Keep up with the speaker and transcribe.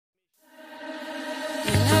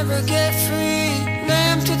never get free.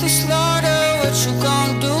 Lamb to the slaughter, what you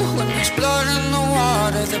gon' do when there's blood in the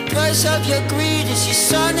water? The price of your greed is your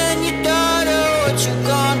son and your daughter. What you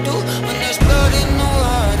gon' do when there's blood in the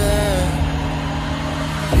water?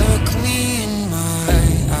 Look me in my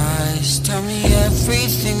eyes, tell me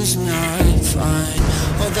everything's not fine.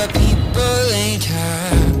 All the people ain't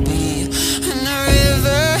happy, and the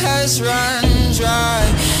river has run dry.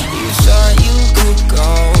 You thought you could go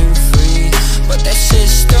free, but that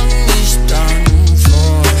system is done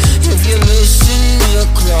for. If you listen real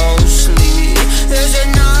closely, there's a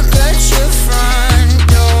knock at your front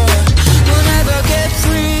door. We'll never get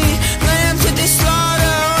free, lamb to the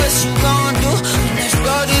slaughter. What you gon' do when there's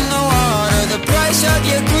blood in the water? The price of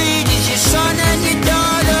your greed is your son and your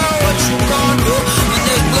daughter. What you gon' do when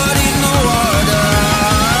there's blood in the water?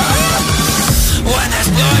 When there's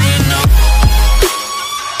blood in the water.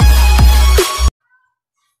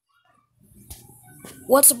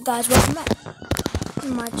 What's up, guys? Welcome back to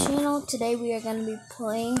my channel. Today we are going to be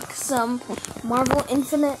playing some Marvel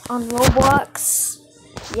Infinite on Roblox.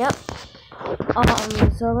 Yep.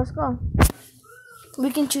 So let's go.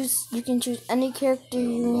 You can choose any character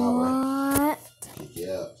you want.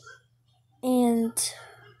 Yeah. And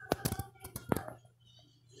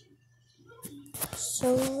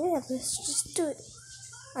so yeah, let's just do it.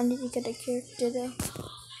 I need to get a character though.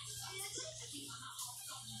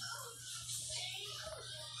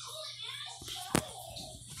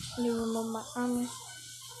 Let me remove my armor.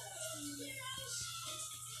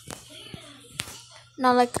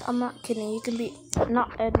 Not like, I'm not kidding. You can be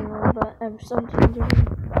not everyone, but sometimes you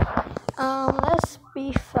can. Let's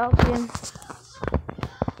be Falcon.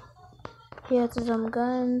 He has some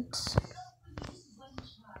guns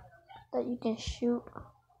that you can shoot.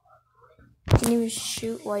 You can even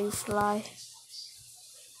shoot while you fly.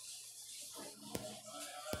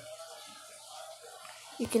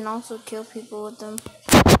 You can also kill people with them.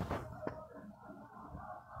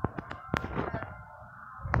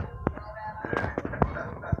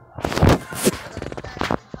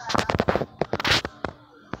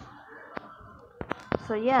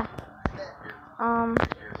 So yeah,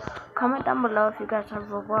 comment down below if you guys have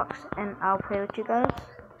Roblox and I'll play with you guys,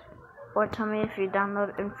 or tell me if you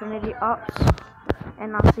download Infinity Ops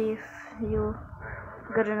and I'll see if you're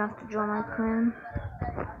good enough to join my clan.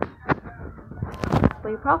 But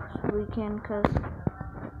you probably can, cause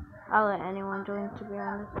I'll let anyone join, to be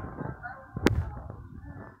honest.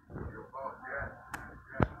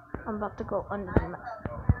 I'm about to go under the map.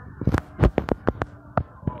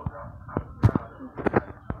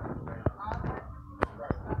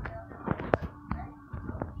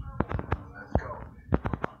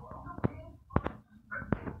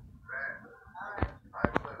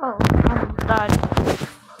 Oh, I'm died.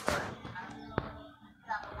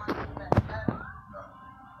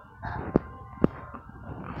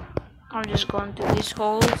 I'm just going through these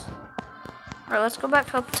holes. Alright, let's go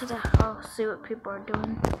back up to the house, see what people are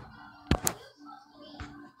doing.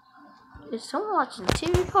 Is someone watching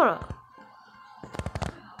TV? Hold up.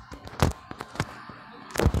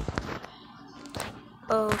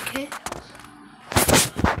 Okay.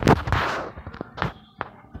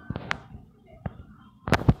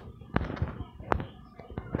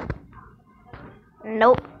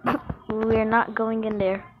 Nope. We're not going in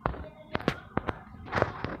there.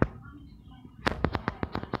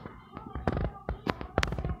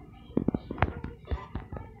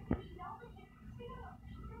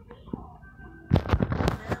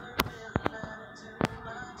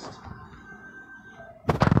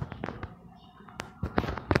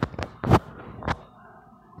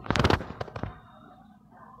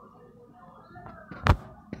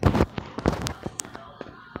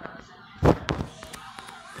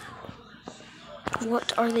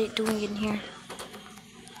 What are they doing in here?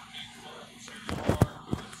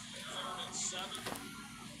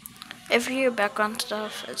 If you hear background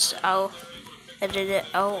stuff, I'll edit it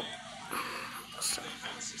out. So,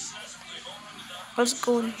 let's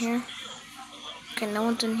go in here. Okay, no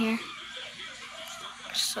one's in here.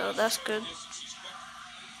 So that's good.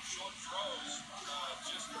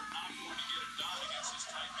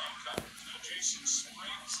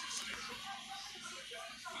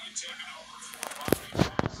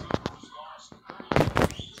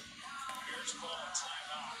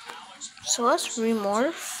 So let's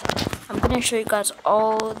remorph. I'm gonna show you guys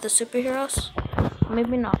all the superheroes.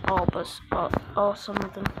 Maybe not all, but all some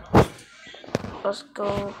of them. Let's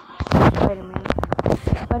go Spider-Man.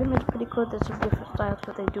 Spider-Man's pretty cool. There's some different styles,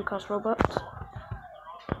 but they do cost Robux.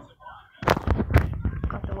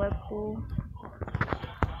 Got the web pool.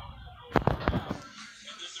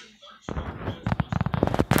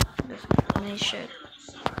 This nice shit.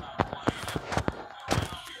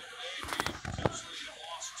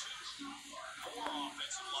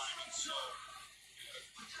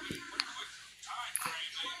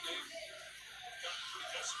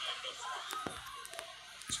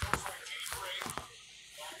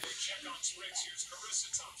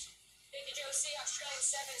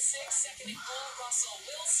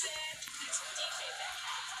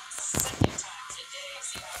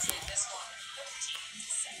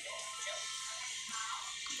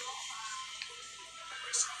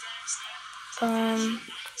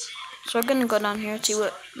 So we're gonna go down here and see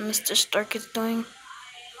what Mr. Stark is doing.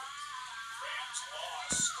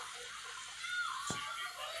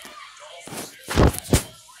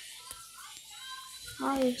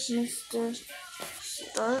 Hi, Mr.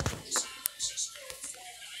 Stark.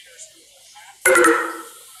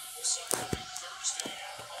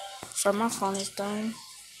 So my phone is dying.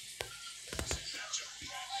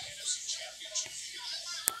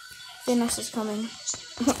 Thanos is coming.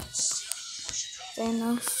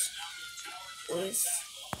 Thanos is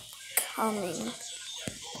coming.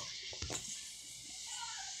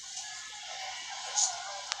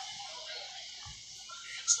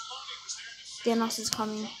 Thanos is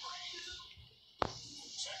coming.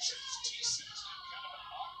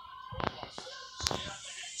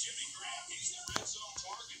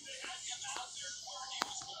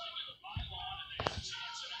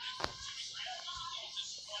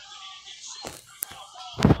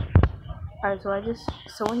 Alright, so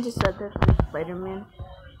someone just said this with Spider-Man,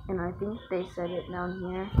 and I think they said it down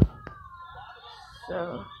here.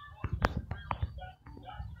 So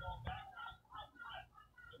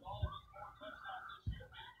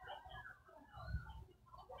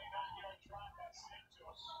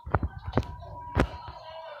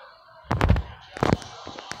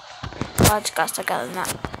I just got stuck out of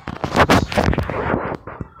that.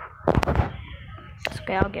 It's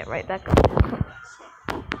okay, I'll get right back up.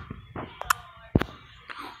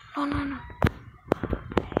 No.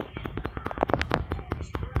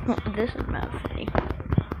 This is not funny.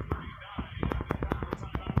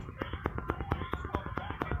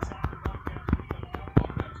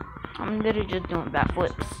 I'm literally just doing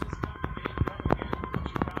backflips.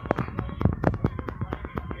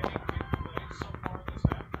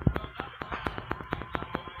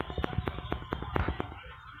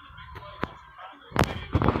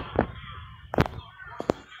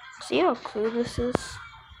 See how cool this is?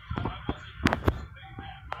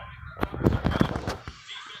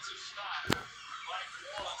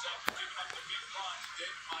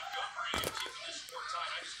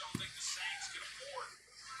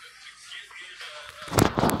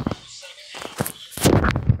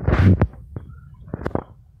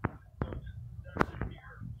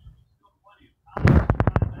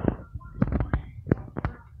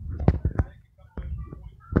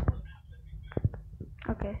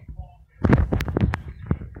 Okay.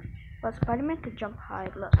 But Spider-Man could jump high,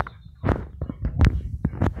 look.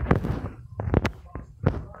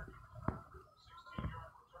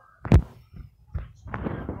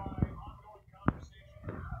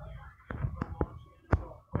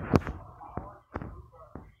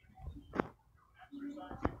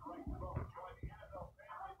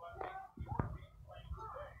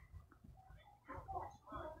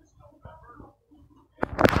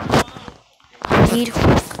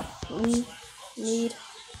 We need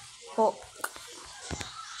Hulk.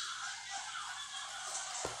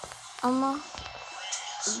 I'ma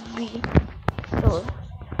be Thor.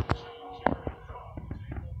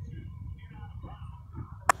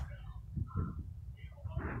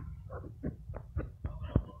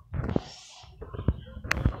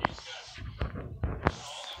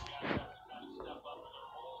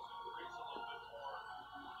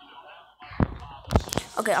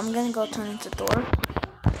 Okay, I'm gonna go turn into Thor.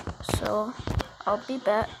 So I'll be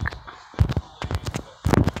back.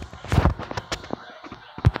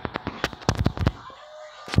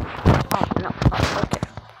 Oh no, okay.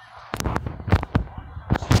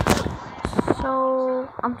 So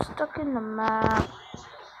I'm stuck in the map.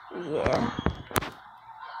 Yeah.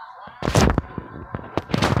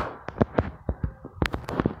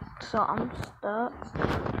 So I'm stuck.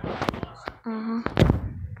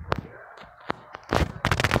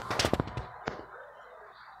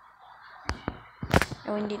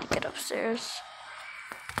 And we need to get upstairs.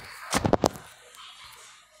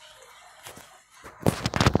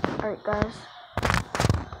 Alright guys.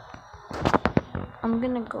 I'm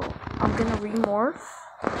gonna remorph.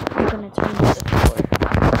 I'm gonna turn into the door.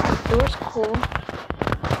 The door's cool.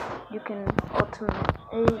 You can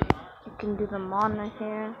you can do the mana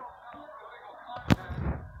here.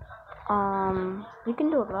 You can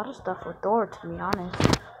do a lot of stuff with Thor, to be honest.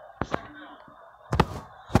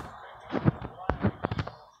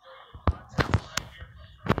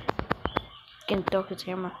 You can throw his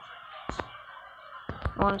hammer.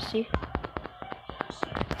 You wanna see?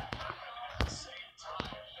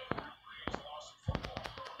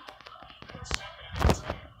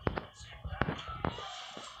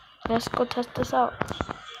 let's go test this out.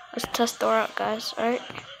 Let's test Thor out, guys. Alright.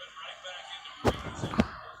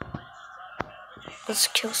 Let's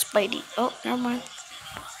kill Spidey. Oh, never mind.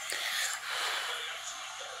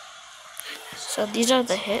 So these are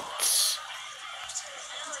the hits.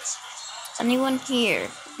 Anyone here?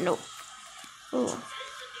 Nope. Ooh.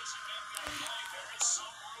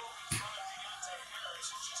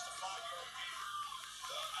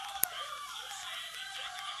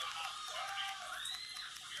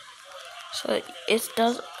 So it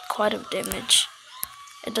does quite a damage.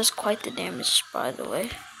 It does quite the damage, by the way.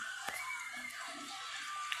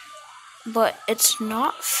 But it's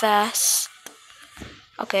not fast.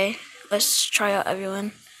 Okay, let's try out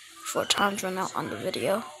everyone before times run out on the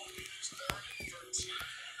video.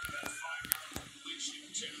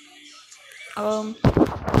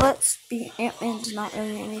 Let's be Ant-Man's not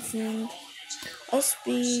really anything. Let's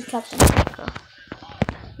be Captain America.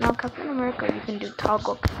 Now Captain America, you can do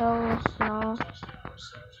toggle kill. No,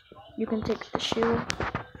 you can take the shield.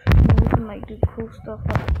 And you can like do cool stuff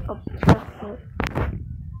like a backflip.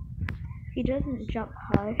 He doesn't jump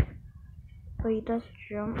high, but he does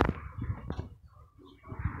jump.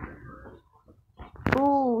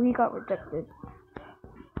 Ooh, he got rejected.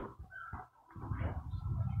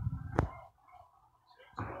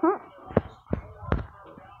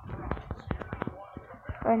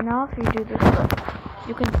 Right now, if you do this,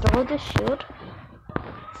 you can throw the shield,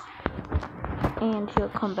 and he'll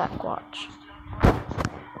come back. Watch.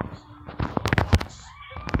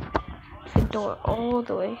 You can throw it all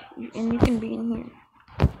the way, and you can be in here.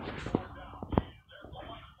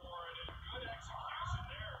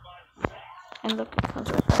 And look, it comes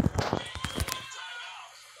right back.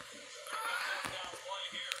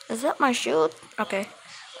 Is that my shield? Okay,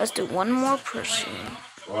 let's do one more person.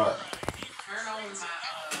 What?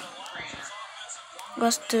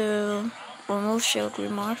 Let's do remove shield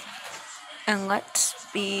remorph, and let's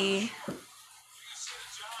be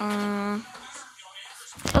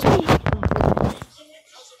let's be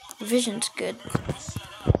Vision's good.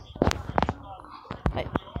 Wait,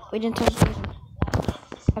 we didn't take Vision.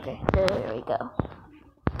 Okay, there we go.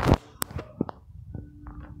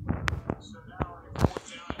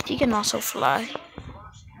 He can also fly,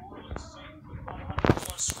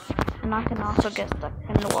 and I can also get stuck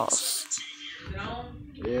in the walls.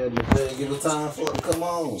 Yeah, but then give it time for it to come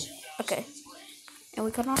on. Okay. And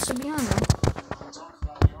we can also be on them.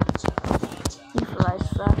 He flies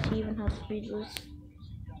fast, he even has speed boost.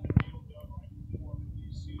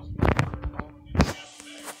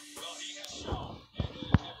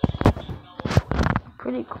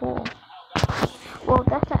 Pretty cool. Well,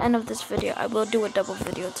 that's the end of this video. I will do a double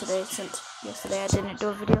video today since yesterday I didn't do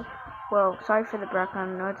a video. Well, sorry for the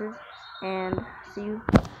background noises, and see you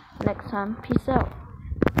next time. Peace out.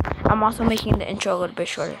 I'm also making the intro a little bit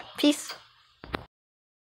shorter. Peace.